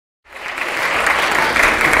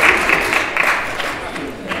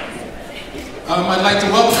I'd like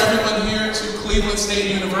to welcome everyone here to Cleveland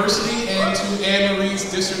State University and to Annemarie's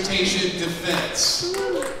dissertation defense.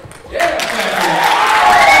 Before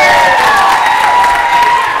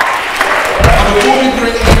we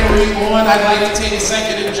bring Annemarie on, I'd like to take a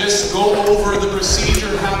second and just go over the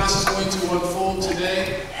procedure, how this is going to unfold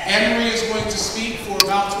today. Annemarie is going to speak for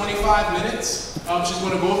about 25 minutes. She's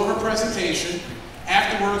going to go over her presentation.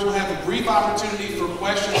 Afterwards, we'll have a brief opportunity for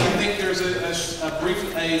questions. I think there's a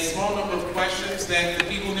small number of questions that the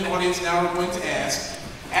people in the audience now are going to ask.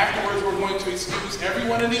 Afterwards, we're going to excuse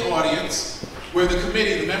everyone in the audience, where the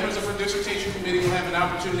committee, the members of her dissertation committee, will have an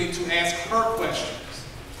opportunity to ask her questions.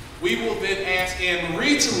 We will then ask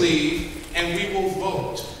Annemarie to leave, and we will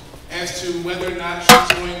vote as to whether or not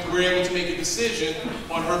we're able to make a decision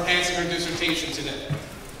on her passing her dissertation today.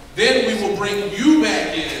 Then we will bring you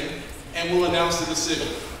back in, and we'll announce the decision.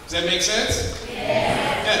 Does that make sense?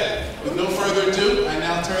 Yeah. Okay. With no further ado, I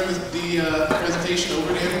now turn the presentation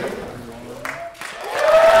over to Annemarie.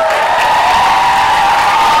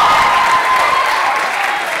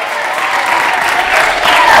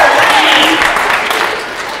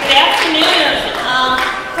 Good afternoon.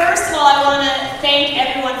 First of all, I want to thank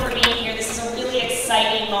everyone for being here. This is a really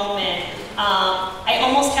exciting moment. I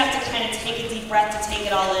almost have to kind of take a deep breath to take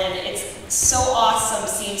it all in. It's so awesome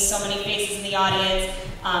seeing so many faces in the audience,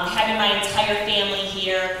 having my entire family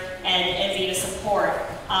here, and being a support.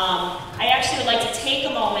 I actually would like to take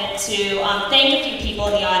a moment to thank a few people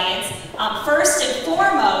in the audience. First and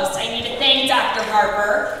foremost, I need to thank Dr.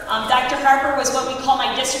 Harper. Dr. Harper was what we call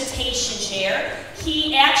my dissertation chair.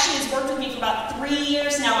 He actually has worked with me for about 3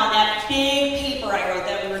 years now on that big paper I wrote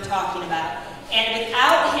that we were talking about. And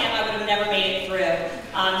without him, I would have never made it through.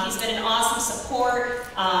 He's been an awesome support,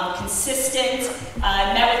 consistent,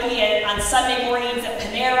 met with me on Sunday mornings at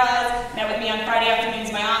Panera, met with me on Friday afternoons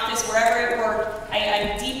in my office, wherever it worked.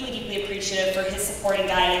 I'm deeply, deeply appreciative for his support and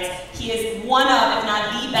guidance. He is one of, if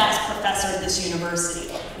not the best professor at this university.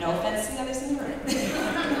 No offense to the others in the room.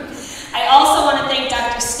 I also want to thank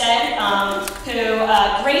Dr. Stead,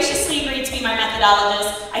 who graciously agreed to be my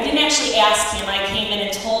methodologist. I didn't actually ask him. I came in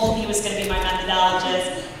and told him he was going to be my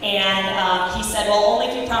methodologist, and he said, well, only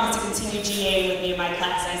if you promise to continue GA with me in my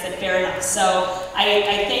class. And I said, fair enough. So I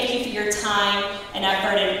thank you for your time and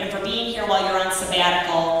effort and for being here while you're on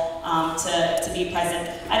sabbatical to be present.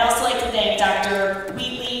 I'd also like to thank Dr.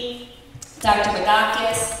 Wheatley, Dr.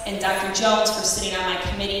 Bagakis, and Dr. Jones for sitting on my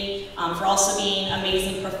committee, for also being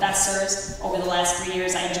amazing professors over the last 3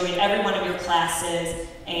 years. I enjoyed every one of your classes,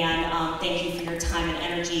 and thank you for your time and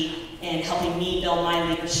energy in helping me build my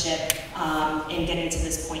leadership in getting to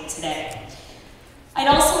this point today. I'd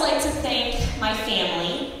also like to thank my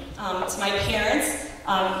family, to my parents.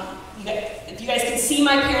 If you guys can see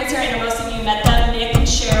my parents here, I know most of you met them, Nick and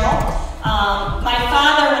Cheryl. My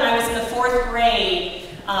father, when I was in the 4th grade,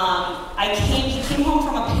 he came home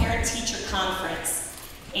from a parent-teacher conference,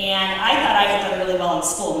 and I thought I had done really well in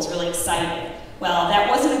school and was really excited. Well, that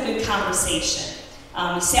wasn't a good conversation.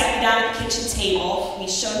 He sat me down at the kitchen table, and he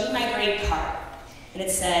showed me my grade card, and it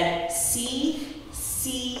said C,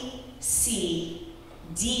 C, C,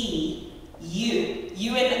 D, U.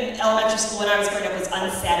 U in elementary school when I was growing up was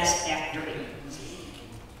unsatisfactory.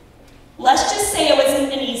 Let's just say it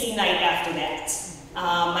wasn't an easy night after that.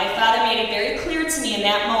 My father made it very clear to me in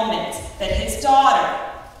that moment that his daughter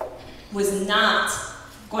was not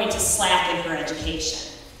going to slack in her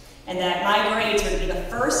education, and that my grades were going to be the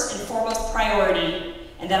first and foremost priority,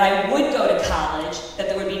 and that I would go to college, that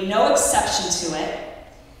there would be no exception to it,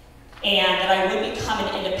 and that I would become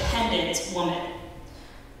an independent woman.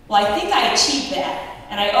 Well, I think I achieved that,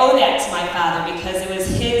 and I owe that to my father because it was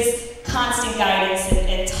his constant guidance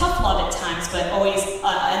and tough love at times, but always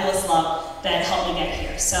endless love that helped me get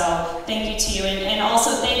here. So thank you to you, and also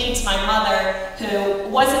thank you to my mother, who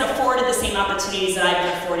wasn't afforded the same opportunities that I've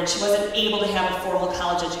been afforded. She wasn't able to have a formal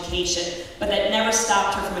college education, but that never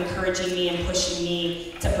stopped her from encouraging me and pushing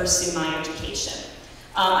me to pursue my education.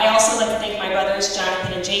 I also like to thank my brothers,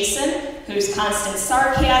 Jonathan and Jason, whose constant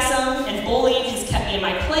sarcasm and bullying has kept me in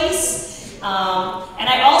my place. And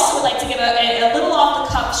I also would like to give a little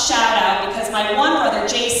off-the-cuff shout-out because my one brother,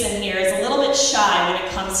 Jason, here is a little bit shy when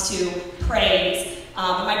it comes to praise.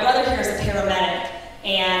 But my brother here is a paramedic,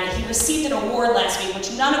 and he received an award last week,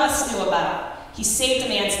 which none of us knew about. He saved a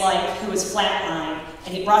man's life who was flatlined,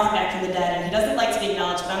 and he brought him back from the dead, and he doesn't like to be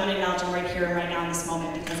acknowledged, but I'm going to acknowledge him right here and right now in this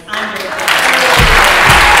moment because I'm very proud.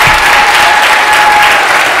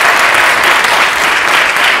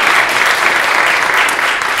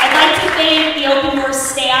 Thank the Open Doors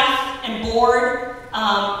staff and board.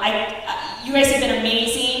 You guys have been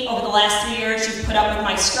amazing over the last 3 years. You've put up with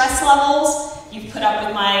my stress levels. You've put up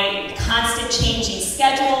with my constant changing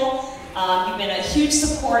schedule. You've been a huge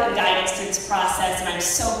support and guidance through this process, and I'm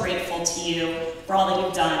so grateful to you for all that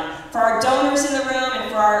you've done. For our donors in the room and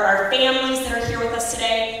for our families that are here with us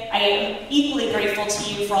today, I am equally grateful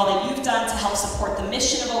to you for all that you've done to help support the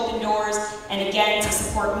mission of Open Doors, and again, to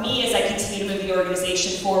support me as I continue to move the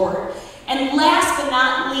organization forward. And last but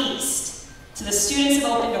not least, to the students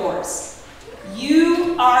of Open Doors,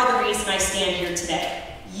 you are the reason I stand here today.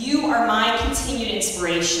 You are my continued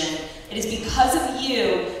inspiration. It is because of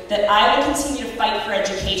you that I will continue to fight for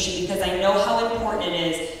education, because I know how important it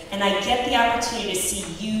is, and I get the opportunity to see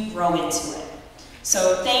you grow into it.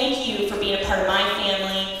 So thank you for being a part of my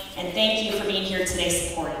family, and thank you for being here today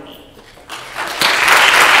supporting me.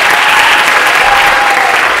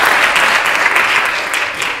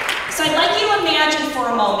 So I'd like you to imagine for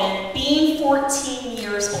a moment being 14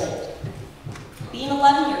 years old, being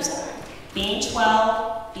 11 years old, being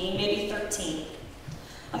 12, being maybe 13.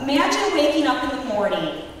 Imagine waking up in the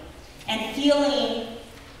morning and feeling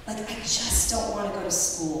like, I just don't want to go to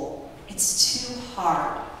school. It's too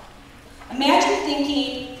hard. Imagine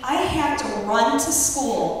thinking, I have to run to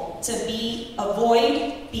school to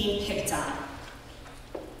avoid being picked on.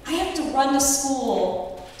 I have to run to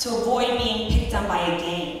school to avoid being picked on by a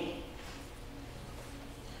gang.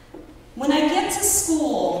 When I get to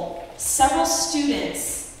school, several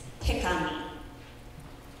students pick on me.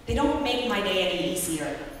 They don't make my day any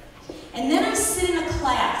easier. And then I sit in a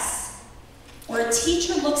class where a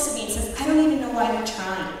teacher looks at me and says, I don't even know why they're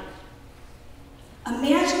trying.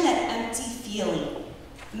 Imagine that empty feeling.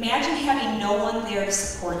 Imagine having no one there to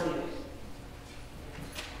support you.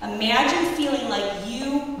 Imagine feeling like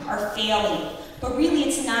you are failing, but really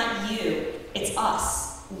it's not you, it's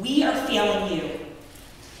us. We are failing you.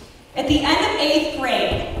 At the end of 8th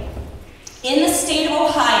grade, in the state of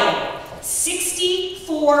Ohio, 64%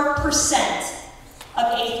 of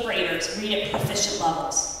 8th graders read at proficient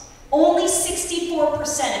levels. Only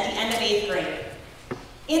 64% at the end of 8th grade.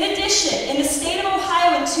 In addition, in the state of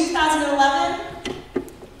Ohio in 2011,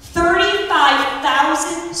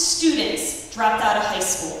 35,000 students dropped out of high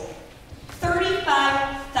school.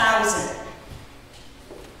 35,000.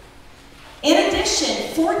 In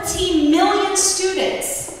addition, 14 million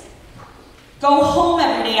students go home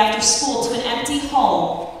every day after school to an empty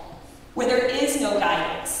home where there is no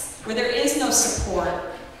guidance, where there is no support,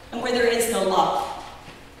 and where there is no love.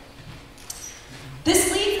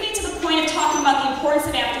 This leads me to the point of talking about the importance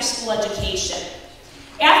of after-school education.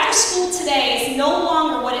 After school today is no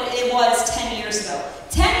longer what it was 10 years ago.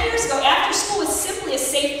 10 years ago, after school was simply a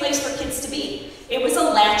safe place for kids to be. It was a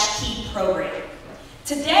latchkey program.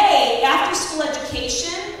 Today, after-school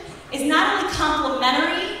education is not only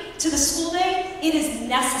complementary to the school day, it is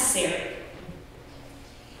necessary.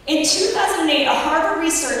 In 2008, a Harvard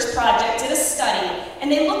research project did a study,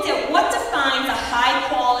 and they looked at what defines a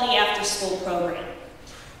high-quality after-school program.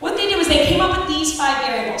 What they did was they came up with these 5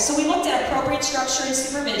 variables. So we looked at appropriate structure and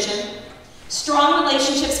supervision, strong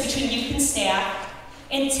relationships between youth and staff,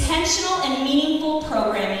 intentional and meaningful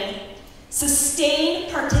programming,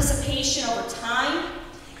 sustained participation over time,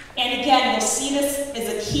 and again, you'll see this as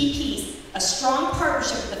a key piece, a strong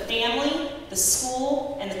partnership with the family, the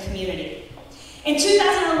school, and the community. In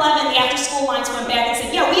 2011, the after-school lines went back and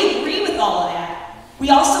said, yeah, we agree with all of that. We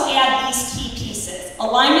also add these key pieces: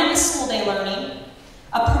 alignment with school day learning,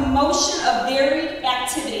 a promotion of varied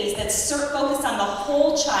activities that focus on the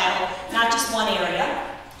whole child, not just one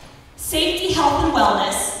area, safety, health, and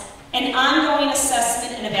wellness, and ongoing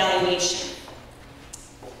assessment and evaluation.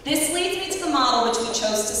 This leads me to the model which we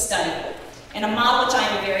chose to study, and a model which I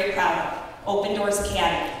am very proud of, Open Doors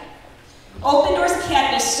Academy. Open Doors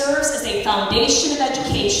Academy serves as a foundation of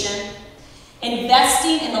education,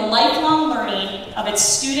 investing in the lifelong learning of its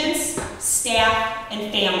students, staff,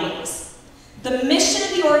 and families. The mission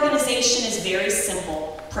of the organization is very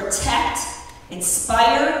simple: protect,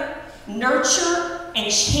 inspire, nurture,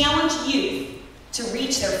 and challenge youth to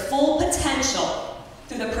reach their full potential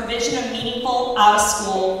through the provision of meaningful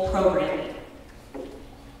out-of-school programming.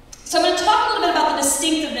 So I'm going to talk a little bit about the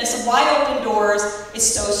distinctiveness of why Open Doors is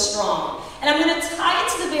so strong. And I'm going to tie it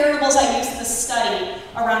to the variables I used in the study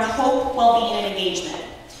around hope, well-being, and engagement.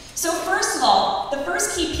 So first of all, the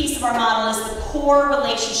first key piece of our model is the core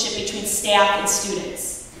relationship between staff and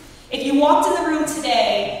students. If you walked in the room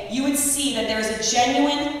today, you would see that there's a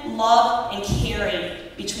genuine love and caring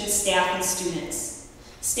between staff and students.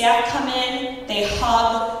 Staff come in, they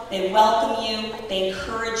hug, they welcome you, they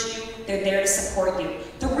encourage you, they're there to support you.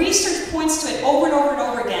 The research points to it over and over and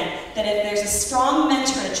over again, that if there's a strong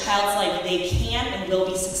mentor in a child's life, they can and will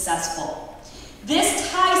be successful.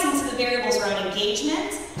 This ties into the variables around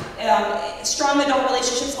engagement Strong adult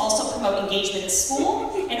relationships also promote engagement in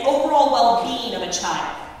school and overall well-being of a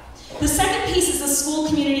child. The second piece is the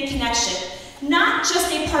school-community connection. Not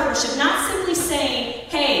just a partnership, not simply saying,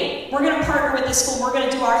 hey, we're going to partner with this school, we're going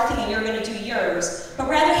to do our thing and you're going to do yours, but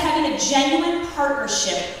rather having a genuine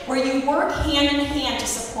partnership where you work hand in hand to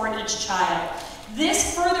support each child.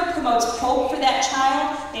 This further promotes hope for that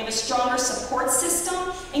child. They have a stronger support system.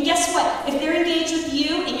 And guess what? If they're engaged with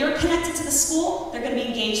you and you're connected to the school, they're going to be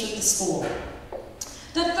engaged with the school.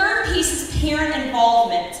 The third piece is parent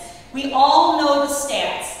involvement. We all know the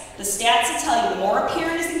stats. The stats will tell you the more a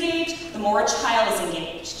parent is engaged, the more a child is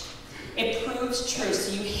engaged. It proves true.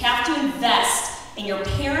 So you have to invest in your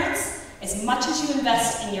parents as much as you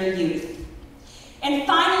invest in your youth. And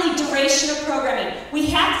finally, duration of programming. We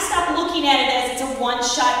have to stop looking at it as it's a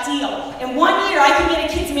one-shot deal. In 1 year, I can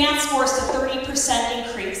get a kid's math scores to 30%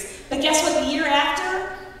 increase. But guess what? The year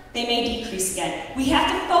after, they may decrease again. We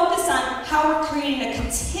have to focus on how we're creating a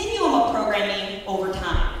continuum of programming over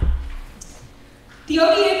time. The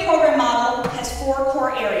ODA program model has 4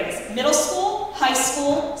 core areas: middle school, high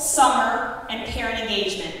school, summer, and parent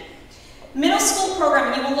engagement. Middle school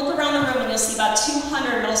programming, you will look around the room and you'll see about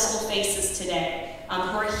 200 middle school faces today who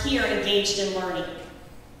are here engaged in learning.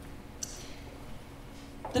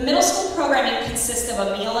 The middle school programming consists of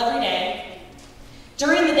a meal every day.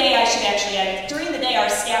 During the day, I should actually add, during the day our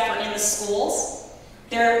staff are in the schools.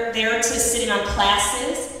 They're there to sit in on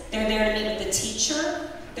classes. They're there to meet with the teacher.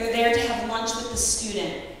 They're there to have lunch with the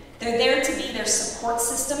student. They're there to be their support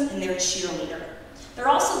system and their cheerleader. They're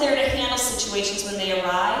also there to handle situations when they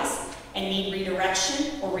arise and need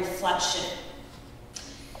redirection or reflection.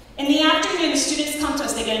 In the afternoon, the students come to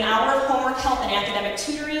us. They get an hour of homework help and academic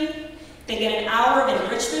tutoring. They get an hour of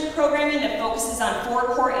enrichment programming that focuses on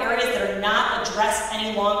 4 core areas that are not addressed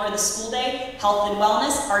any longer in the school day: health and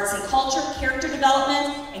wellness, arts and culture, character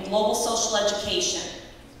development, and global social education.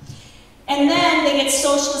 And then they get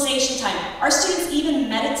socialization time. Our students even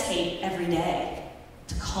meditate every day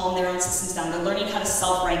to calm their own systems down. They're learning how to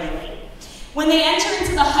self-regulate. When they enter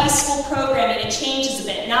into the high school programming, it changes a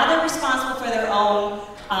bit. Now they're responsible for their own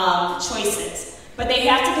choices. But they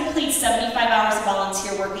have to complete 75 hours of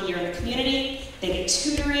volunteer work a year in the community. They get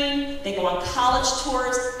tutoring, they go on college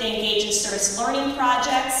tours, they engage in service learning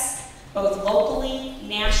projects, both locally,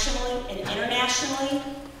 nationally, and internationally.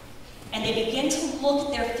 And they begin to look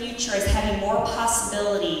at their future as having more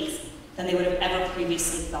possibilities than they would have ever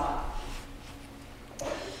previously thought.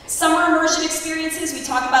 Summer immersion experiences, we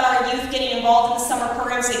talk about our youth getting involved in the summer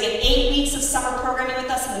programs. They get 8 weeks of summer programming with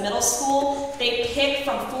us in the middle school. They pick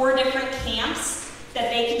from 4 different camps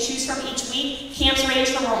that they can choose from each week. Camps range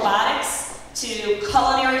from robotics to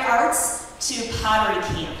culinary arts to pottery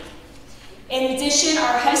camp. In addition,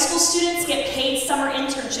 our high school students get paid summer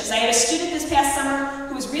internships. I had a student this past summer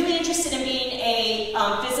who was really interested in being a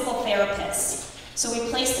physical therapist. So we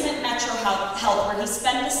placed him at Metro Health, where he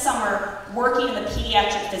spent the summer working in the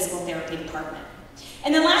pediatric physical therapy department.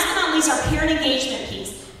 And then last but not least, our parent engagement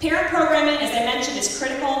piece. Parent programming, as I mentioned, is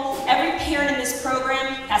critical. Every parent in this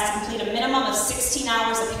program has to complete a minimum of 16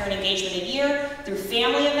 hours of parent engagement a year through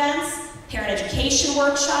family events, parent education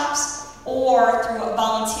workshops, or through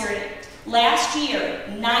volunteering. Last year,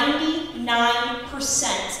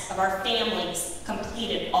 99% of our families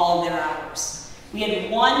completed all of their hours. We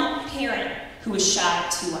had 1 parent who was shy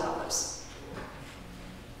of 2 hours.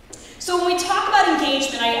 So when we talk about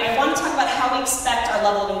engagement, I want to talk about how we expect our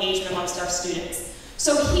level of engagement amongst our students.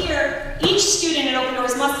 So here, each student at Open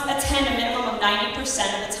Doors must attend a minimum of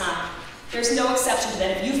 90% of the time. There's no exception to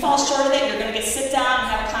that. If you fall short of that, you're going to sit down and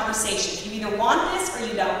have a conversation. You either want this or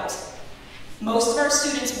you don't. Most of our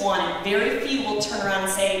students want it. Very few will turn around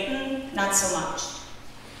and say, not so much.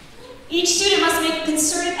 Each student must make a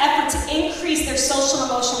concerted effort to increase their social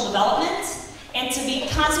and emotional development and to be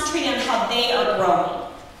concentrated on how they are growing.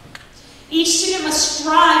 Each student must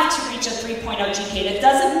strive to reach a 3.0 GPA. That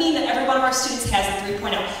doesn't mean that every one of our students has a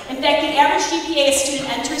 3.0. In fact, the average GPA a student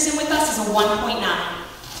enters in with us is a 1.9.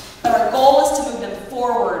 But our goal is to move them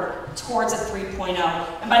forward towards a 3.0.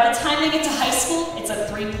 And by the time they get to high school, it's a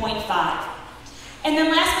 3.5. And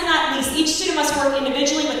then last but not least, each student must work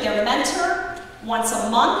individually with their mentor once a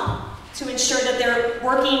month to ensure that they're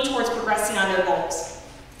working towards progressing on their goals.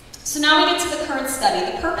 So now we get to the current study.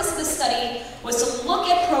 The purpose of this study was to look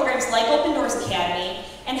at programs like Open Doors Academy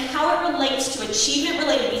and how it relates to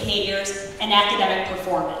achievement-related behaviors and academic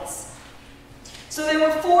performance. So there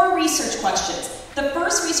were 4 research questions. The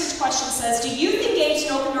first research question says, do youth engaged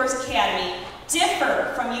in Open Doors Academy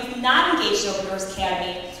differ from youth not engaged in Open Doors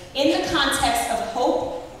Academy in the context of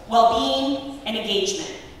hope, well-being, and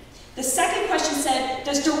engagement? The second question said,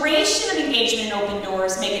 does duration of engagement in open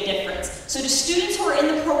doors make a difference? So do students who are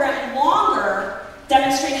in the program longer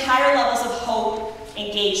demonstrate higher levels of hope,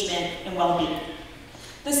 engagement, and well-being?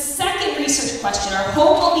 The second research question, are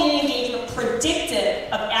hope, well-being, and engagement predictive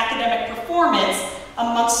of academic performance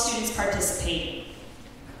amongst students participating?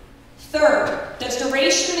 Third, does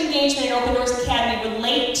duration of engagement in Open Doors Academy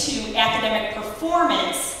relate to academic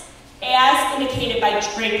performance as indicated by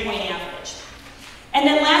grade point average? And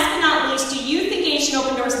then last but not least, do youth engaged in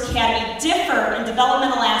Open Doors Academy differ in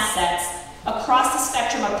developmental assets across the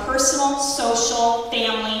spectrum of personal, social,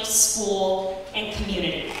 family, school, and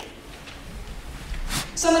community?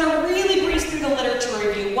 So I'm going to really breeze through the literature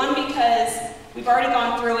review. One, because we've already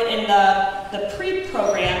gone through it in the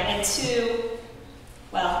pre-program, and two,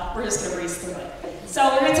 well, we're just going to breeze through it.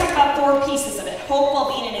 So we're going to talk about four pieces of it: hope,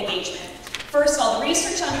 well-being, and engagement. First of all, the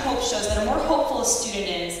research on hope shows that the more hopeful a student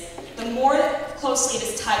is, the more closely it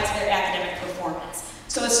is tied to their academic performance.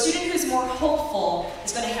 So a student who's more hopeful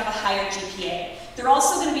is going to have a higher GPA. They're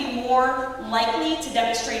also going to be more likely to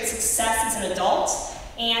demonstrate success as an adult,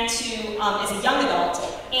 and as a young adult,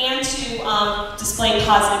 and to display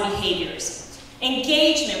positive behaviors.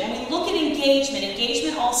 Engagement, when we look at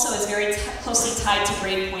engagement also is very closely tied to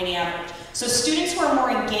grade point average. So students who are more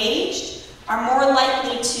engaged are more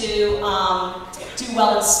likely to do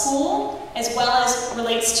well in school, as well as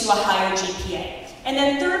relates to a higher GPA. And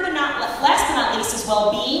then last but not least is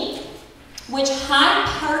well-being, which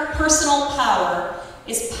high personal power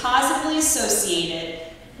is positively associated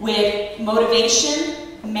with motivation,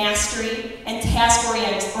 mastery, and task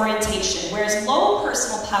orientation, whereas low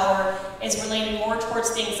personal power is related more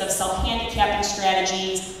towards things of self-handicapping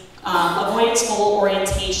strategies, avoiding school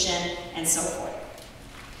orientation, and so forth.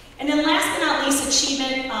 And then last but not least,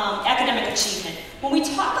 achievement, academic achievement. When we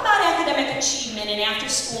talk about academic achievement in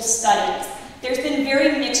after-school studies, there's been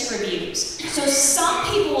very mixed reviews. So some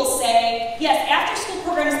people will say, yes, after-school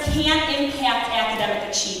programs can impact academic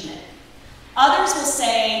achievement. Others will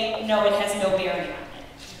say, no, it has no bearing on it.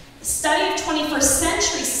 The study of 21st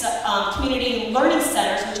century community learning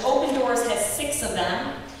centers, which Open Doors has 6 of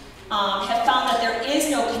them, have found that there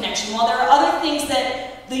is no connection. While there are other things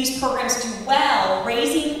that these programs do well,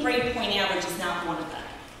 raising grade point average is not one of them.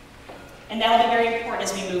 And that will be very important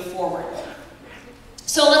as we move forward.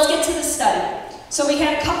 So let's get to the study. So we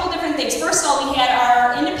had a couple different things. First of all, we had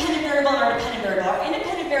our independent variable and our dependent variable. Our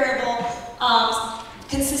independent variable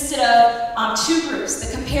consisted of 2 groups.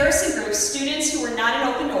 The comparison group, students who were not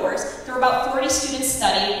in Open Doors. There were about 40 students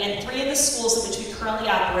studied in 3 of the schools in which we currently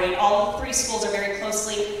operate. All of the 3 schools are very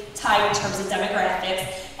closely tied in terms of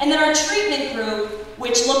demographics. And then our treatment group,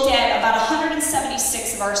 which looked at about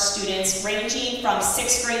 176 of our students, ranging from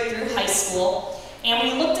 6th grade through high school. And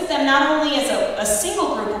we looked at them not only as a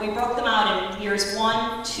single group, but we broke them out in years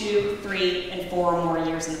 1, 2, 3, and 4 or more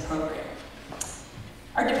years in the program.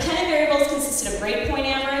 Our dependent variables consisted of grade point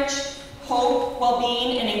average, hope,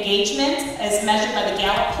 well-being, and engagement as measured by the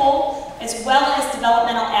Gallup poll, as well as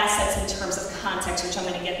developmental assets in terms of context, which I'm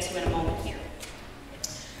going to get to in a moment here.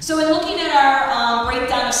 So in looking at our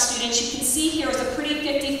breakdown of students, you can see here is a pretty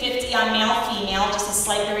 50-50 on male-female, just a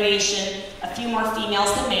slight variation, a few more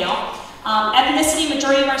females than male. Ethnicity,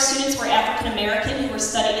 majority of our students were African American who were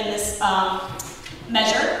studied in this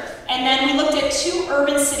measure. And then we looked at 2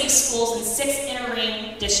 urban city schools and 6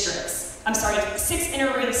 inner-ring districts. I'm sorry, 6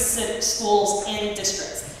 inner-ring schools in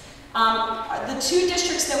districts. The 2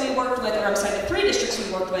 districts that we worked with, or I'm sorry, the 3 districts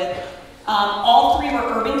we worked with, all 3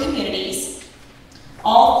 were urban communities.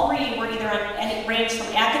 All 3 were either on, and it ranged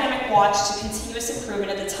from academic watch to continuous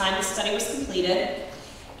improvement at the time the study was completed.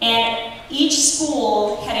 And each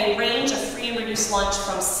school had a range of free and reduced lunch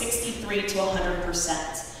from 63 to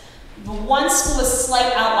 100%. The one school was a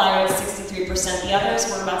slight outlier at 63%, the others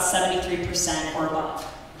were about 73% or above.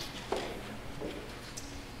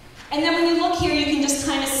 And then when you look here, you can just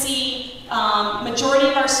kind of see majority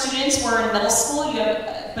of our students were in middle school,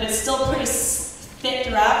 but it's still pretty fit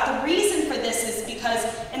throughout. The reason for this is because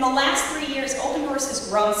in the last 3 years, Open Doors has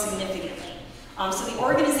grown significantly. So the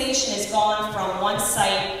organization has gone from 1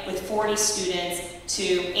 site with 40 students to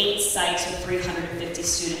 8 sites with 350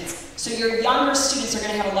 students. So your younger students are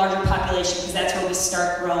going to have a larger population because that's where we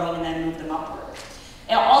start growing and then move them upward.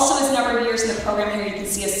 And also as a number of years in the program here, you can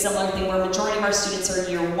see a similar thing where a majority of our students are in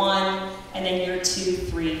year 1 and then year 2,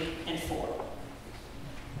 3, and 4.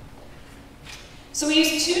 So we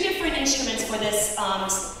used 2 different instruments for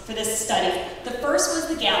this study. The first was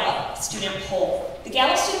the Gallup student poll. The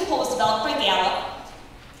Gallup student poll was developed by Gallup.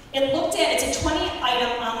 It looked at, it's a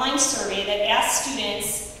 20-item online survey that asked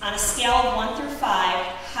students on a scale of 1 through 5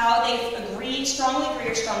 how they strongly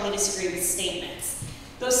agree or strongly disagree with statements.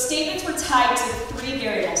 Those statements were tied to 3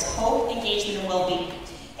 variables: hope, engagement, and well-being.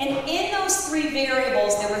 And in those 3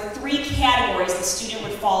 variables, there were 3 categories the student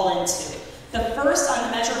would fall into. The first on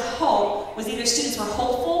the measure of hope was either students were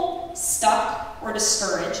hopeful, stuck, or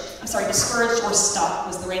discouraged. I'm sorry, discouraged or stuck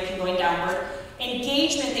was the ranking going downward.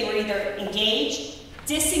 Engagement, they were either engaged,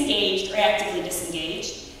 disengaged, or actively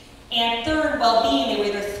disengaged. And third, well-being, they were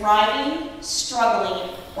either thriving,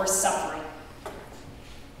 struggling, or suffering.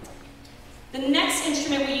 The next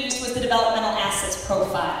instrument we used was the developmental assets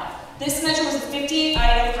profile. This measure was a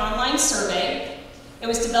 58-item online survey. It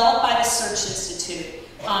was developed by the Search Institute.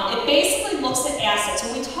 It basically looks at assets.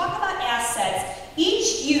 When we talk about assets,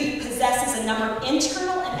 each youth possesses a number of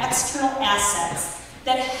internal and external assets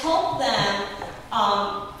that help them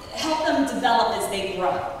develop as they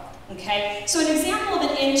grow. Okay? So an example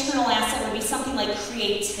of an internal asset would be something like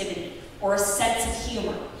creativity or a sense of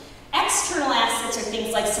humor. External assets are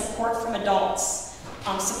things like support from adults,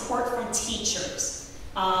 support from teachers,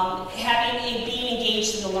 being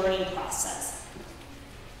engaged in the learning process.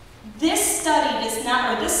 This study does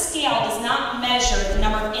not, or this scale does not measure the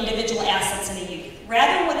number of individual assets in a youth.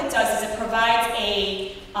 Rather, what it does is it provides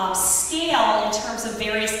a scale in terms of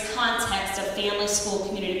various contexts of family, school,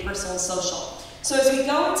 community, personal, and social. So as we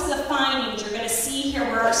go into the findings, you're going to see here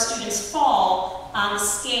where our students fall on the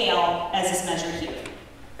scale as is measured here.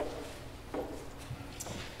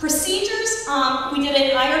 Procedures, we did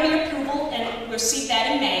an IRB approval and received that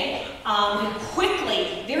in May. We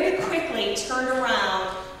very quickly turned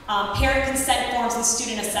around parent consent forms and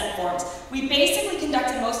student assent forms. We basically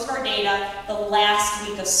conducted most of our data the last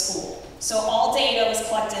week of school. So all data was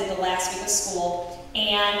collected the last week of school,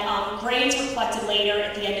 and grades were collected later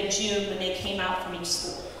at the end of June when they came out from each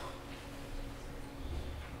school.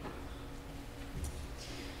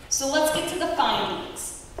 So let's get to the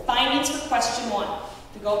findings. Findings for question 1.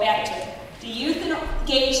 To go back to it. Do youth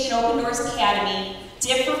engaged in Open Doors Academy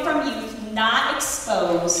differ from youth not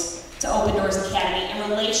exposed to Open Doors Academy in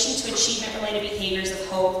relation to achievement-related behaviors of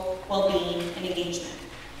hope, well-being, and engagement?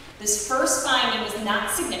 This first finding was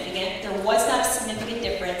not significant. There was not a significant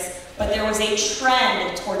difference, but there was a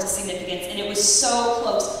trend towards a significance, and it was so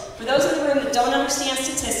close. For those in the room that don't understand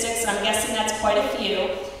statistics, and I'm guessing that's quite a few,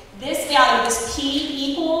 this value, this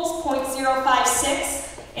P equals 0.056,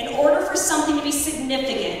 in order for something to be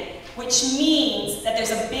significant, which means that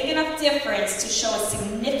there's a big enough difference to show a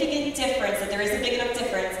significant difference, that there is a big enough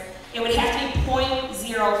difference, it would have to be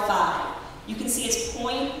 0.05. You can see it's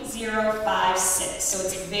 0.056, so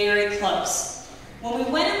it's very close. When we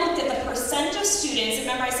went and looked at the percentage of students,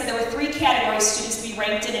 remember I said there were 3 categories students to be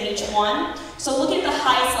ranked in each one. So look at the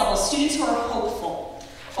highest level, students who are hopeful.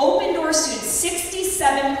 Open Door students,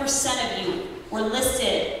 67% of you were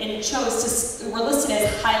listed were listed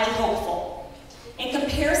as highly hopeful. In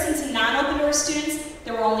comparison to non-Open Door students,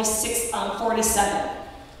 there were only 47.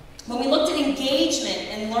 When we looked at engagement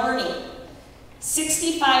and learning,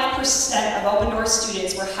 65% of Open Door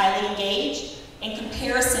students were highly engaged in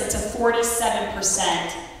comparison to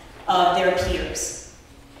 47% of their peers.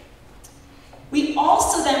 We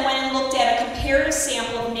also then went and looked at a comparative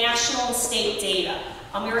sample of national and state data.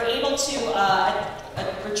 We were able to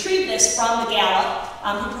retrieve this from the Gallup,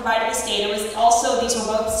 who provided this data. These were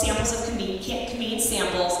both samples of convenient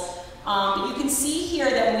samples. But you can see here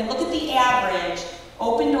that when we look at the average,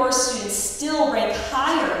 Open Door students still rank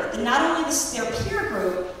higher than not only their peer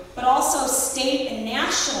group, but also state and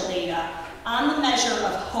national data on the measure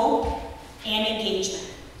of hope and engagement.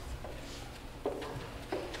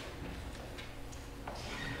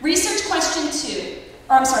 Research question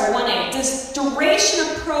 1A. Does duration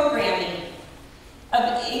of programming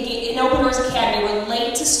in Open Doors Academy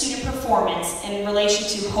relate to student performance in relation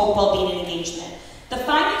to hope, well-being, and engagement? The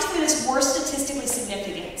findings for this were statistically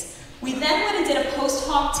significant. We then went and did a post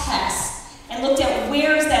hoc test and looked at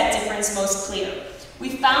where is that difference most clear. We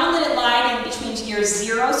found that it lied in between years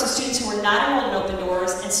 0, so students who were not enrolled in Open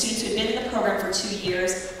Doors, and students who had been in the program for 2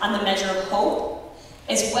 years on the measure of hope,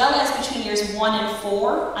 as well as between years 1 and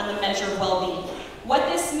 4 on the measure of well-being. What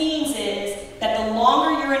this means is that the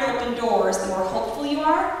longer you're in Open Doors, the more hopeful you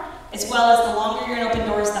are, as well as the longer you're in Open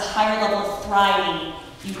Doors, the higher level of thriving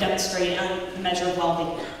you've demonstrated on the measure of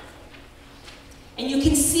well-being. And you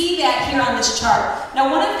can see that here on this chart.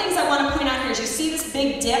 Now, one of the things I want to point out here is you see this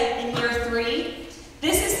big dip in year 3?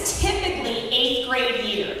 This is typically 8th grade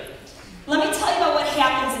year. Let me tell you about what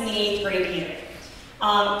happens in the 8th grade year.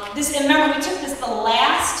 And remember, we took this the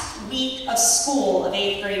last week of school of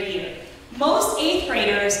 8th grade year. Most 8th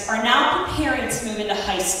graders are now preparing to move into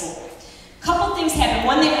high school. A couple things happen.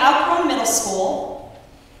 One, they've outgrown middle school,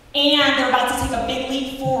 and they're about to take a big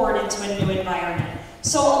leap forward into a new environment.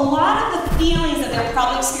 So a lot of the feelings that they're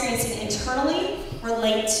probably experiencing internally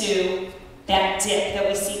relate to that dip that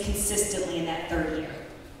we see consistently in that third year.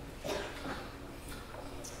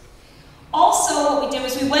 Also, what we did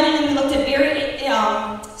was we went in and we looked at very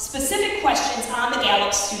specific questions on the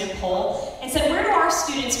Gallup student poll and said, where do our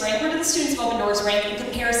students rank, where do the students of Open Doors rank in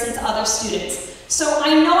comparison to other students? So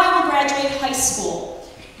I know I will graduate high school.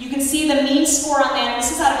 You can see the mean score on that.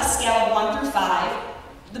 This is out of a scale of 1 through 5.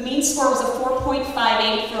 The mean score was a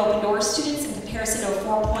 4.58 for Open Doors students in comparison to a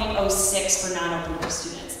 4.06 for non-Open Doors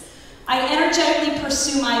students. I energetically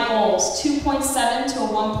pursue my goals, 2.7 to a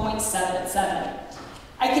 1.77.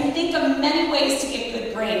 I can think of many ways to get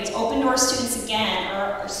good grades. Open Doors students, again,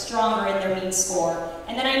 are stronger in their mean score.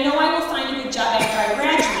 And then I know I will find a good job after I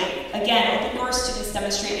graduate. Again, Open Doors students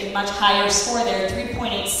demonstrate a much higher score there,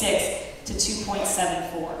 3.86 to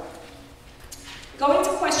 2.74. Going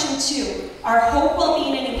to question 2, are hope,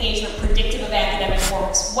 well-being, and engagement predictive of academic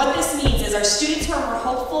performance? What this means is our students who are more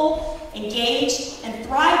hopeful, engaged, and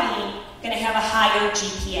thriving going to have a higher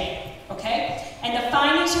GPA. Okay? And the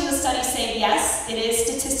findings from the study say yes, it is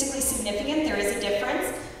statistically significant, there is a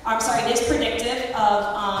difference. It is predictive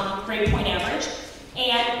of grade point average.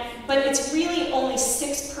 But it's really only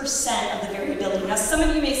 6% of the variability. Now some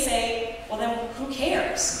of you may say, well then who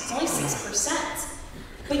cares? It's only 6%.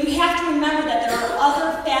 But you have to remember that there are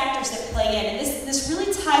other factors that play in, and this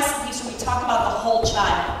really ties to the piece when we talk about the whole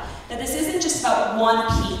child, that this isn't just about one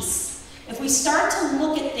piece. If we start to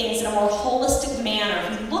look at things in a more holistic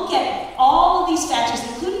manner, if we look at all of these factors,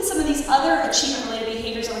 including some of these other achievement-related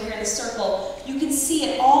behaviors over here in the circle, you can see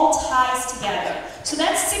it all ties together. So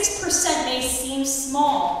that 6% may seem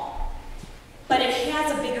small, but it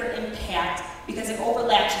has a bigger impact because it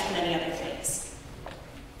overlaps with many other things.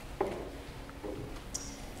 My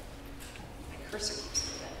cursor keeps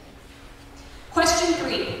moving. Question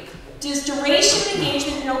 3. Does duration of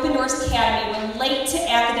engagement in Open Doors Academy relate to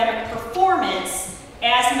academic performance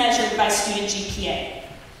as measured by student GPA?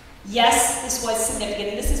 Yes, this was significant,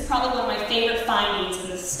 and this is probably one of my favorite findings in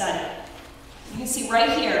this study. You can see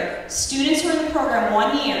right here, students who are in the program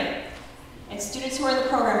 1 year and students who are in the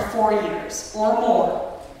program 4 years or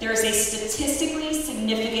more, there is a statistically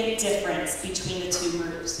significant difference between the two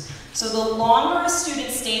groups. So the longer a student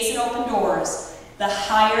stays in Open Doors, the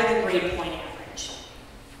higher the grade point average.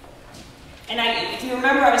 And if you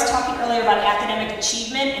remember, I was talking earlier about academic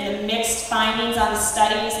achievement and the mixed findings on the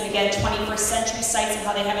studies, and again, 21st century sites and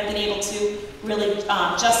how they haven't been able to really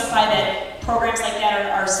justify that programs like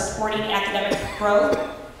that are supporting academic growth.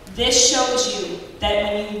 This shows you that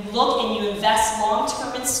when you look and you invest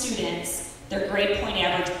long-term in students, their grade point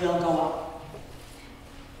average will go up.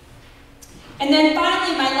 And then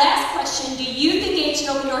finally, my last question, do youth engaged in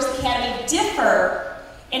Open Doors Academy differ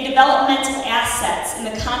in developmental assets in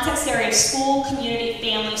the context area of school, community,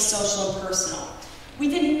 family, social, and personal? We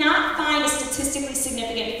did not find a statistically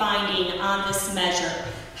significant finding on this measure.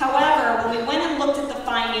 However, when we went and looked at the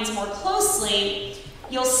findings more closely,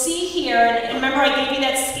 you'll see here, and remember I gave you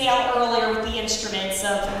that scale earlier with the instruments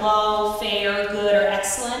of low, fair, good, or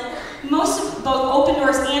excellent. Most of both Open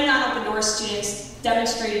Doors and non-Open Doors students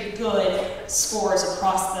demonstrated good scores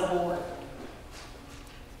across the board.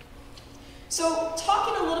 So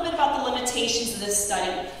talking a little bit about the limitations of this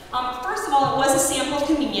study. First of all, it was a sample of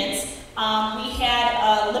convenience. We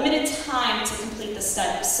had a limited time to complete the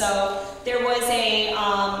study. So there was a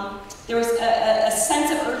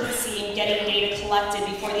sense of urgency in getting data collected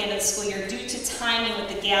before the end of the school year due to timing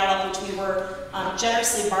with the Gallup, which we were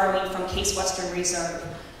generously borrowing from Case Western Reserve.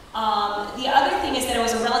 The other thing is that it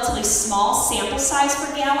was a relatively small sample size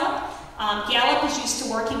for Gallup. Gallup is used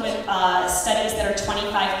to working with studies that are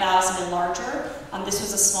 25,000 and larger. This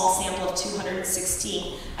was a small sample of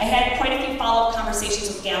 216. I had quite a few follow-up conversations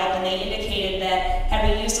with Gallup, and they indicated that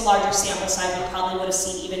had we used a larger sample size, we probably would have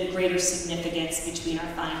seen even greater significance between our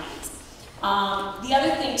findings. The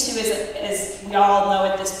other thing, too, is, as we all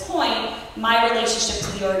know at this point, my relationship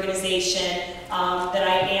to the organization, that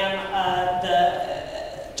I am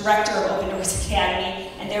the director of Open Doors Academy,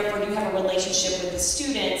 and therefore do have a relationship with the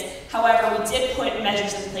students. However, we did put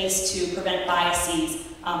measures in place to prevent biases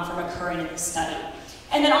from occurring in the study.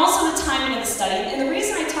 And then also the timing of the study. And the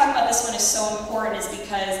reason I talk about this one is so important is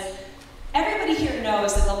because everybody here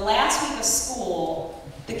knows that the last week of school,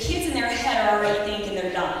 the kids in their head are already thinking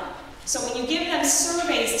they're done. So when you give them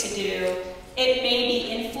surveys to do, it may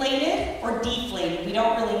be inflated or deflated. We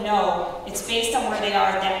don't really know. It's based on where they are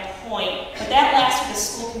at that point. But that last week of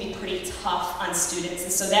school can be pretty tough on students,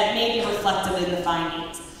 and so that may be reflective in the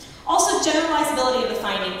findings. Also, generalizability of the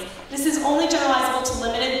findings. This is only generalizable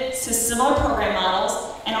to similar program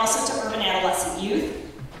models and also to urban adolescent youth.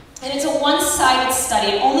 And it's a one-sided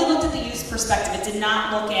study. It only looked at the youth perspective. It did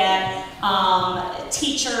not look at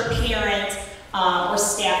teacher, parent, or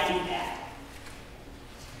staff feedback.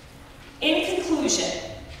 In conclusion,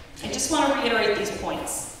 I just want to reiterate these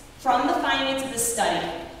points. From the findings of the study,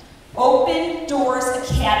 Open Doors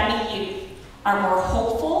Academy youth are more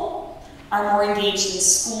hopeful, are more engaged in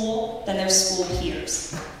school than their school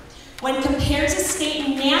peers. When compared to state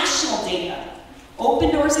and national data,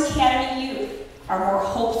 Open Doors Academy youth are more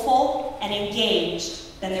hopeful and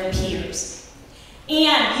engaged than their peers.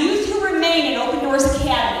 And youth who remain in Open Doors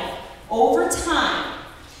Academy over time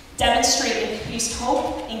demonstrate increased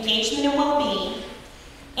hope, engagement, and well-being,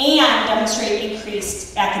 and demonstrate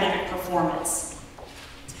increased academic performance.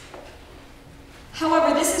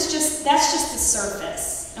 However, that's just the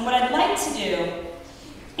surface. And what I'd like to do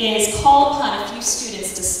is call upon a few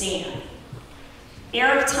students to stand.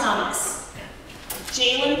 Eric Thomas,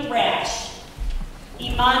 Jalen Brash,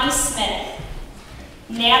 Imani Smith,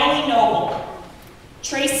 Natalie Noble,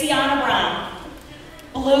 Traciana Brown,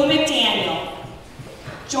 Blue McDaniel,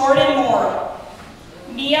 Jordan Morrow,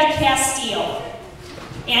 Mia Castile,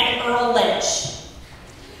 and Earl Lynch.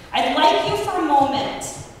 I'd like you for a moment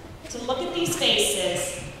to look at these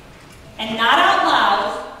faces and not out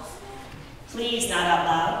loud, please not out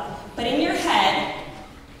loud, but in your head,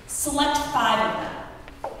 select 5 of them.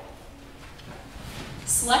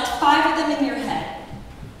 Select 5 of them in your head.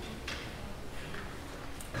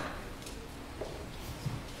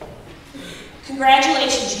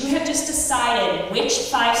 Congratulations, you have just decided which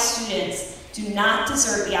 5 students do not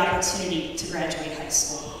deserve the opportunity to graduate high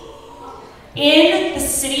school. In the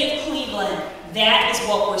city of Cleveland, that is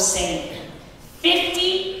what we're saying.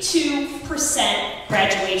 52%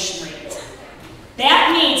 graduation rate.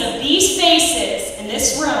 That means of these faces in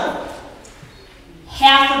this room,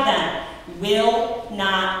 half of them will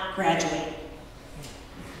not graduate.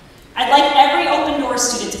 I'd like every Open Doors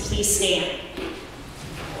student to please stand.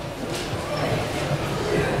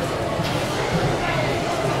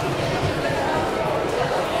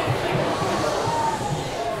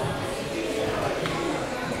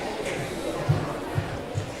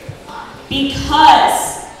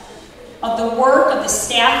 Because of the work of the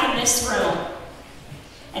staff in this room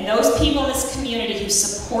and those people in this community who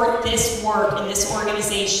support this work in this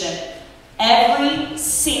organization, every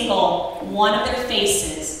single one of their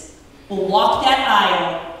faces will walk that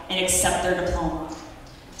aisle and accept their diploma.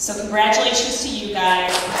 So congratulations to you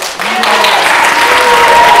guys.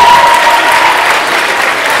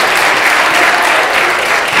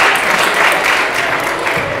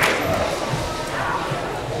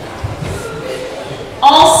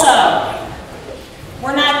 Also,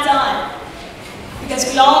 we're not done, because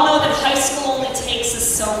we all know that high school only takes us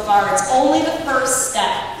so far. It's only the first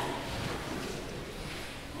step.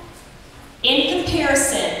 In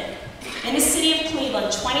comparison, in the city of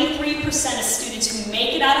Cleveland, 23% of students who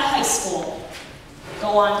make it out of high school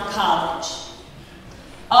go on to college.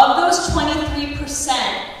 Of those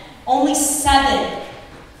 23%, only 7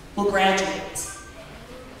 will graduate.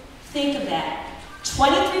 Think of that.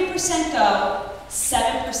 23% go,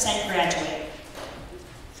 7% graduate.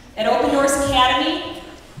 At Open Doors Academy,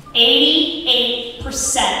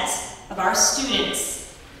 88% of our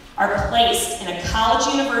students are placed in a college,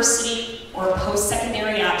 university, or a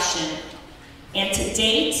post-secondary option. And to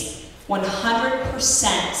date,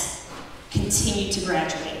 100% continue to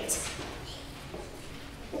graduate.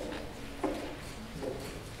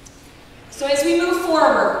 So as we move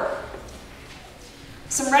forward,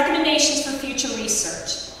 some recommendations for future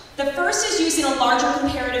research. The first is using a larger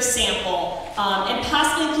comparative sample, and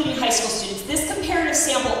possibly including high school students. This comparative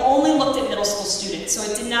sample only looked at middle school students, so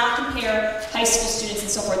it did not compare high school students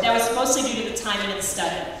and so forth. That was mostly due to the timing of the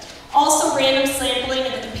study. Also, random sampling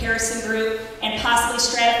of the comparison group, and possibly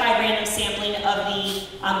stratified random sampling of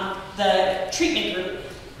the treatment group.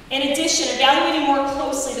 In addition, evaluating more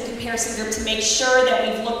closely the comparison group to make sure that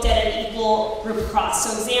we've looked at an equal group across.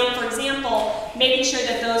 So for example, making sure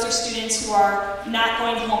that those are students who are not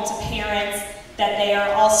going home to parents, that they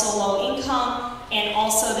are also low income, and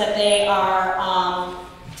also that they are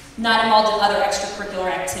not involved in other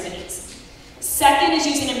extracurricular activities. Second is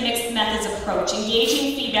using a mixed methods approach,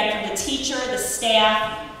 engaging feedback from the teacher, the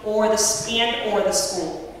staff, or the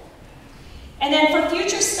school. And then for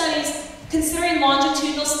future studies, considering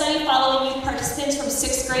longitudinal study following youth participants from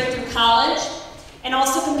 6th grade through college, and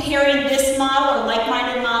also comparing this model or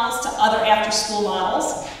like-minded models to other after-school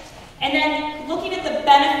models. And then looking at the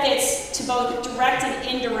benefits to both direct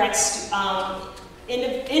and indirect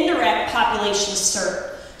populations served.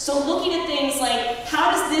 So looking at things like,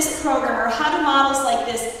 how does this program, or how do models like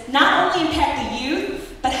this not only impact the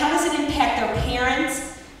youth, but how does it impact their parents,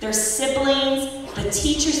 their siblings, the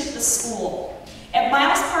teachers at the school. At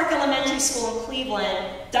Miles Park Elementary School in Cleveland,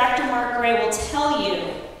 Dr. Mark Gray will tell you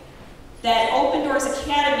that Open Doors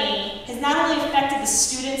Academy has not only affected the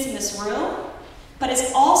students in this room, but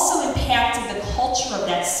has also impacted the culture of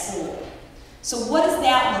that school. So what does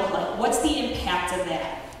that look like? What's the impact of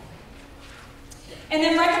that? And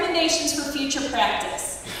then recommendations for future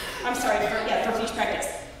practice. For future practice.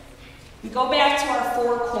 We go back to our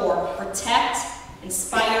 4 core: protect,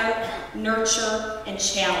 inspire, nurture, and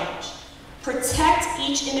challenge. Protect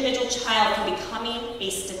each individual child from becoming a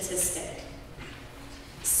statistic.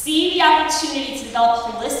 See the opportunity to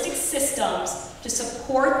develop holistic systems to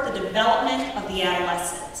support the development of the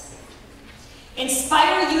adolescent.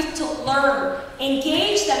 Inspire youth to learn,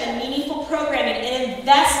 engage them in meaningful programming, and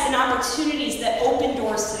invest in opportunities that open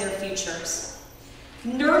doors to their futures.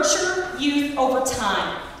 Nurture youth over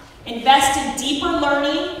time. Invest in deeper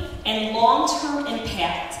learning and long-term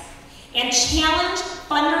impact. And challenge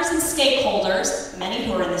funders and stakeholders, many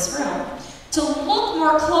who are in this room, to look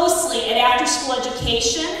more closely at after-school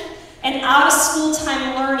education and out-of-school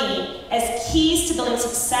time learning as keys to building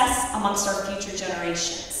success amongst our future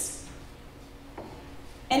generations.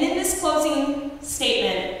 And in this closing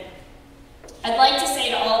statement, I'd like to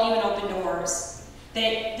say to all of you in Open Doors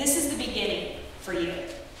that this is the beginning for you.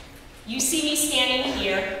 You see me standing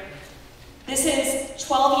here. This is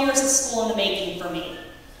 12 years of school in the making for me.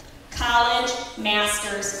 College,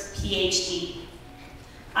 master's, Ph.D.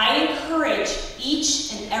 I encourage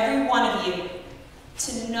each and every one of you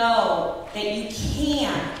to know that you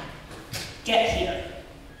can get here,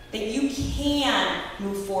 that you can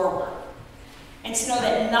move forward, and to know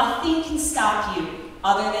that nothing can stop you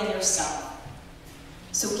other than yourself.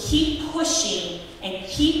 So keep pushing and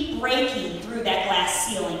keep breaking through that glass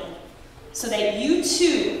ceiling so that you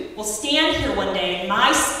too will stand here one day in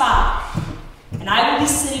my spot, and I will be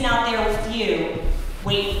sitting out there with you,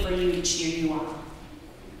 waiting for you to cheer you on.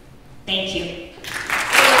 Thank you.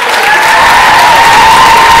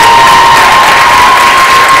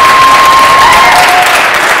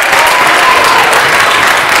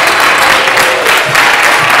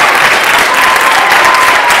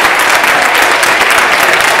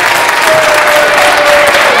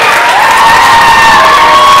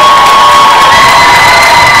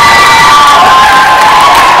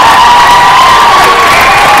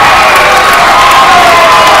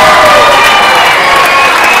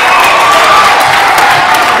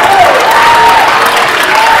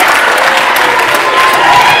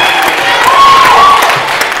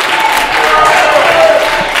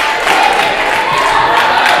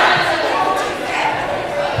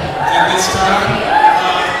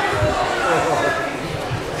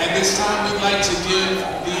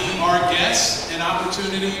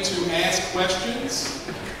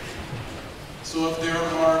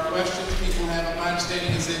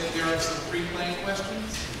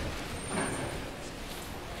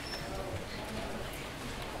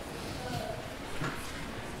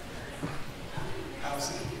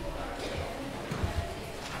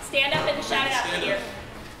 Stand up and shout it out here.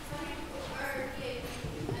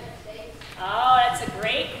 Oh, that's a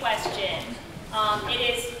great question. It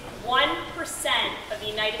is 1% of the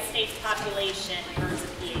United States population earns a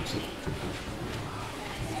Ph.D.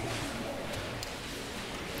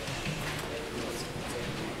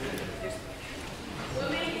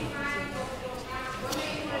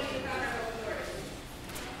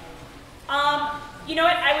 You know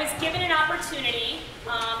what, I was given an opportunity.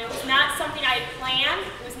 It was not something I had planned.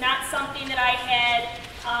 It was not something that I had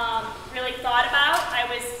really thought about. I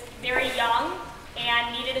was very young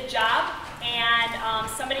and needed a job, and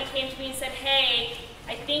somebody came to me and said, hey,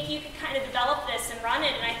 I think you could kind of develop this and run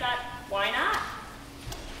it, and I thought, why not?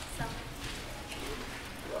 So.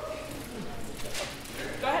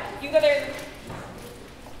 Go ahead, you go there.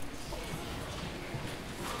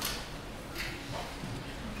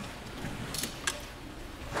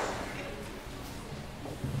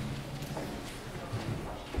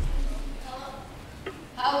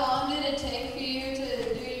 How long did it take for you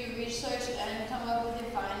to do your research and come up with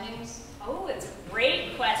your findings? Oh, it's a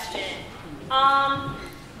great question.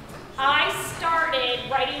 I started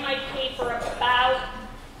writing my paper about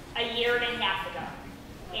a year and a half ago.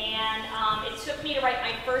 And it took me to write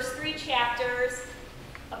my first 3 chapters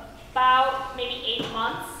about maybe 8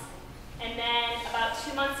 months. And then about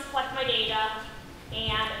 2 months to collect my data.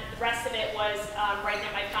 And the rest of it was writing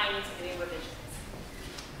up my findings and doing revisions.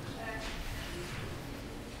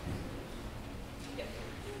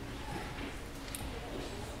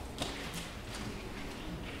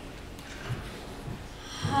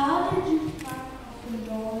 How did you find Open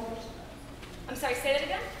Doors? I'm sorry, say that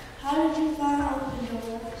again? How did you find Open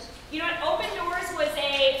Doors?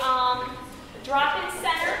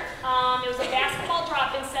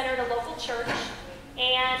 pastor at a local church,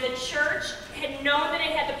 and the church had known that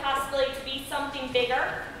it had the possibility to be something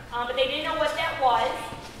bigger, but they didn't know what that was.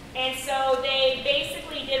 And so they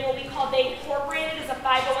basically did what we called, they incorporated as a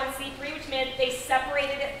 501c3, which meant they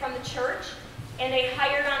separated it from the church, and they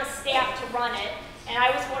hired on a staff to run it. And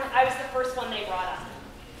I was the first one they brought on.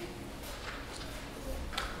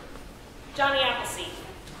 Johnny Appleseed.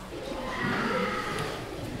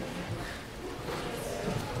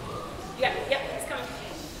 Yep, he's coming.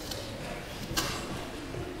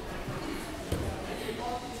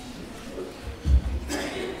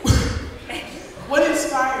 What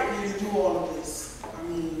inspired you to do all of this? I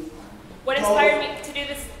mean, what inspired me to do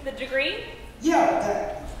this, the degree? Yeah,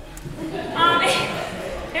 that. All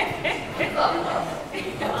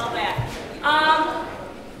that.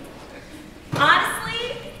 Honestly,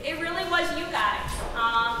 it really was you guys.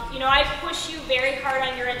 You know, I push you very hard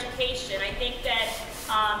on your education. I think that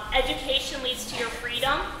education leads to your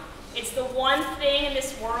freedom. It's the one thing in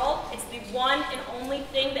this world, it's the one and only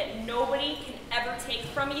thing that nobody can ever take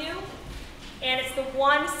from you. And it's the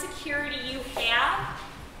one security you have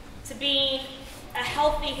to being a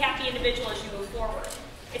healthy, happy individual as you move forward.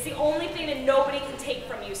 It's the only thing that nobody can take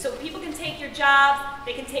from you. So people can take your job,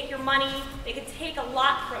 they can take your money, they can take a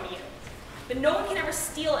lot from you. But no one can ever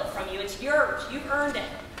steal it from you. It's yours. You've earned it.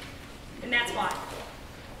 And that's why.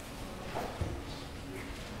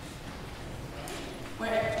 Were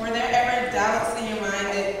there ever doubts in your mind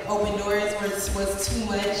that Open Doors was too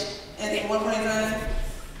much at one point in time?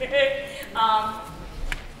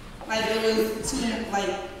 Like it was too,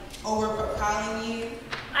 overpowering you?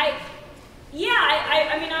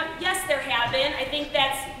 Yes, there have been. I think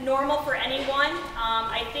that's normal for anyone.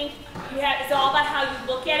 I think it's all about how you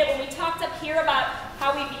look at it. When we talked up here about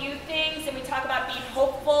how we view things, and we talk about being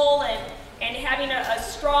hopeful and having a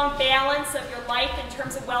strong balance of your life in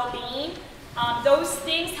terms of well-being, those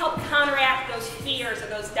things help counteract those fears or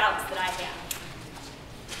those doubts that I have.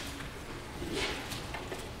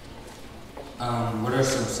 What are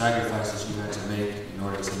some sacrifices you had to make in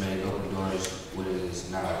order to make Open Doors what it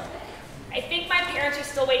is now? I think my parents are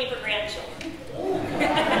still waiting for grandchildren.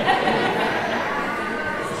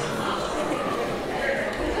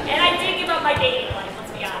 And I did give up my dating life,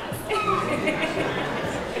 let's be honest.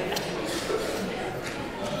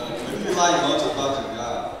 What do you like most about your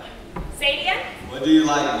job? Say it again? What do you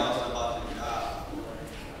like most about your job?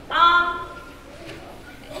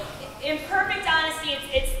 In perfect honesty,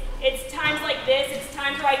 it's times like this, it's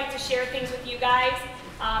times where I get to share things with you guys.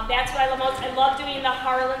 That's what I love most. I love doing the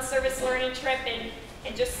Harlan Service Learning Trip and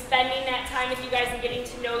just spending that time with you guys and getting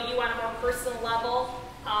to know you on a more personal level,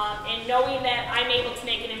 and knowing that I'm able to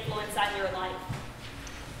make an influence on your life.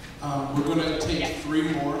 We're going to take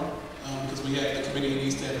 3 more because we have the committee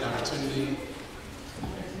needs to have an opportunity.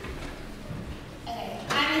 Okay,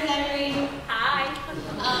 hi Miss Annemarie. Hi.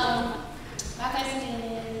 My question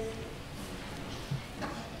is,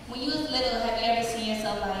 when you was little, have you ever seen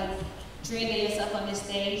yourself dreamed of yourself on this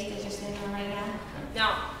stage that you're sitting on right now? No.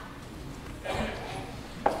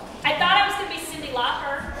 I thought I was going to be Cindy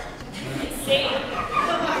Lauper and sing.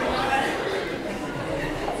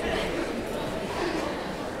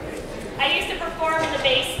 I used to perform in the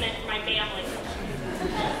basement for my family.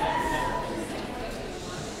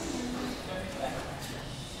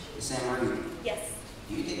 Miss Annemarie, Yes.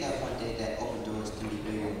 do you think that one day that Open Doors can be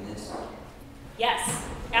bigger than this? Yes,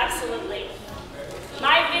 absolutely.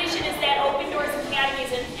 My vision is that Open Doors Academy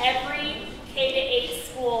is in every K-8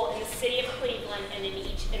 school in the city of Cleveland and in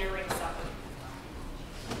each inner ring suburb.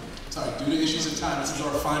 Sorry, due to issues of time, this is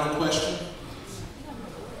our final question.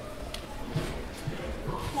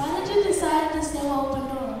 Why did you decide to stay with Open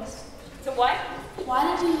Doors? To what?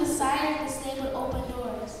 Why did you decide to stay with Open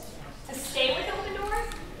Doors? To stay with Open Doors?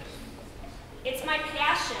 It's my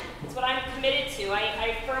passion. It's what I'm committed to.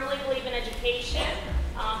 I firmly believe in education.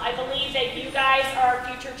 I believe that you guys are our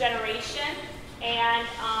future generation, and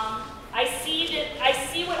I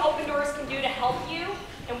see what Open Doors can do to help you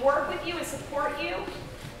and work with you and support you.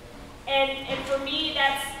 And for me,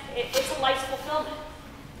 it's a life's fulfillment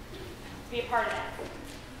to be a part of that.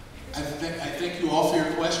 I thank you all for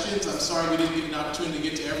your questions. I'm sorry we didn't get an opportunity to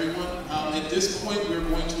get to everyone. At this point, we're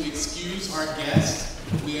going to excuse our guests.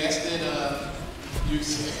 We ask that you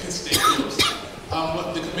stay close.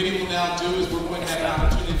 What the committee will now do is we're going to have an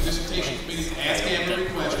opportunity, the dissertation committee, to ask Annemarie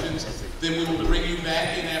questions. Then we will bring you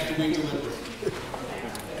back in after we deliberate.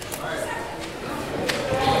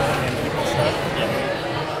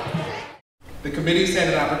 The committee's had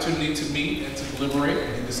an opportunity to meet and to deliberate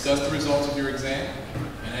and discuss the results of your exam.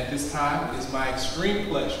 And at this time, it is my extreme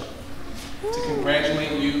pleasure to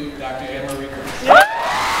congratulate you, Dr. Annemarie Grassi.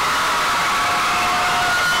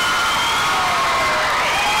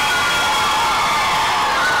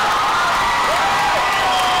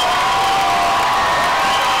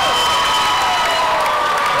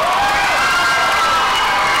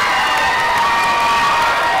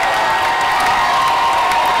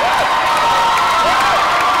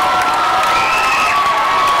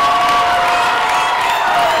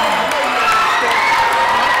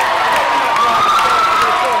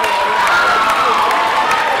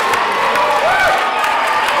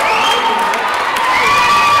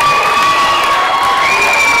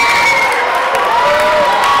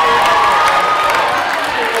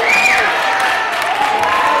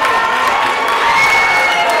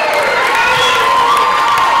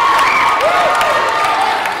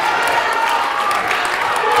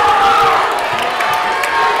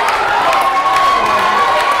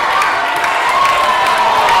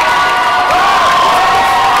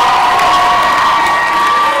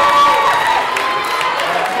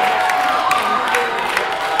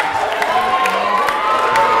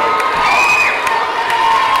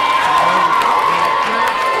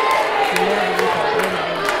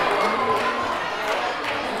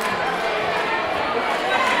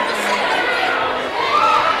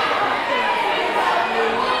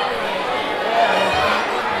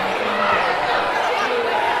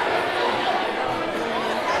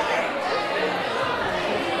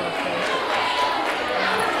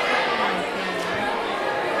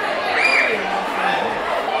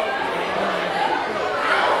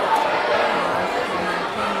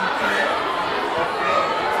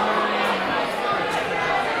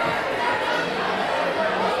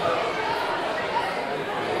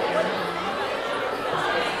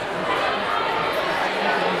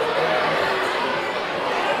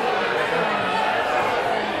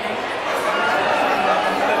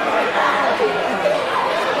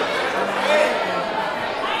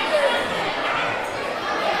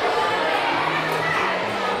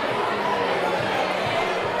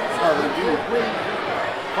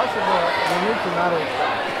 First of all, we need to narrow it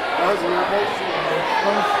down.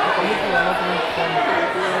 The committee are not going to come.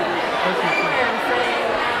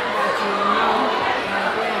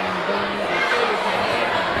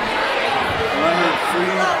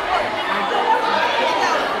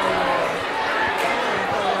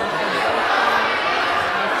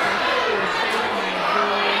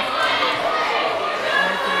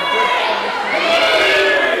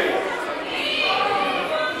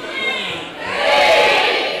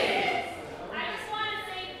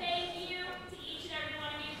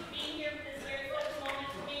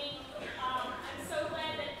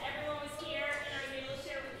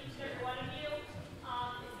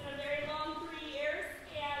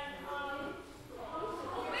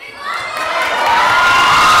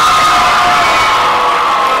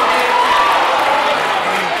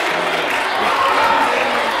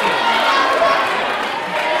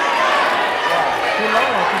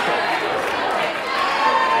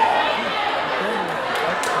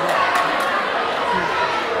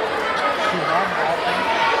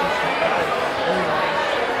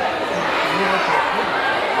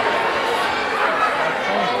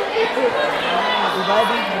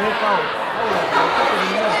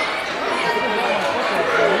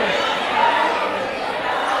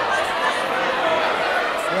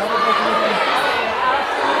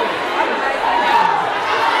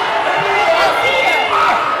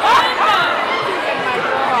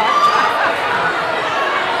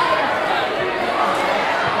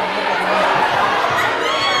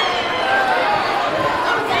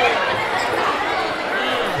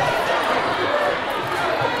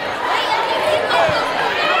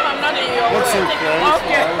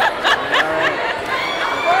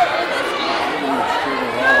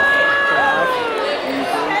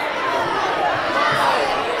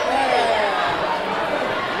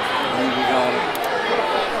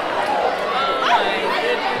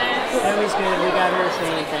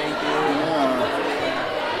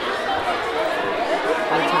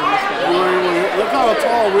 Look how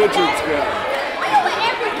tall Richard's got.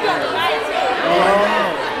 Oh,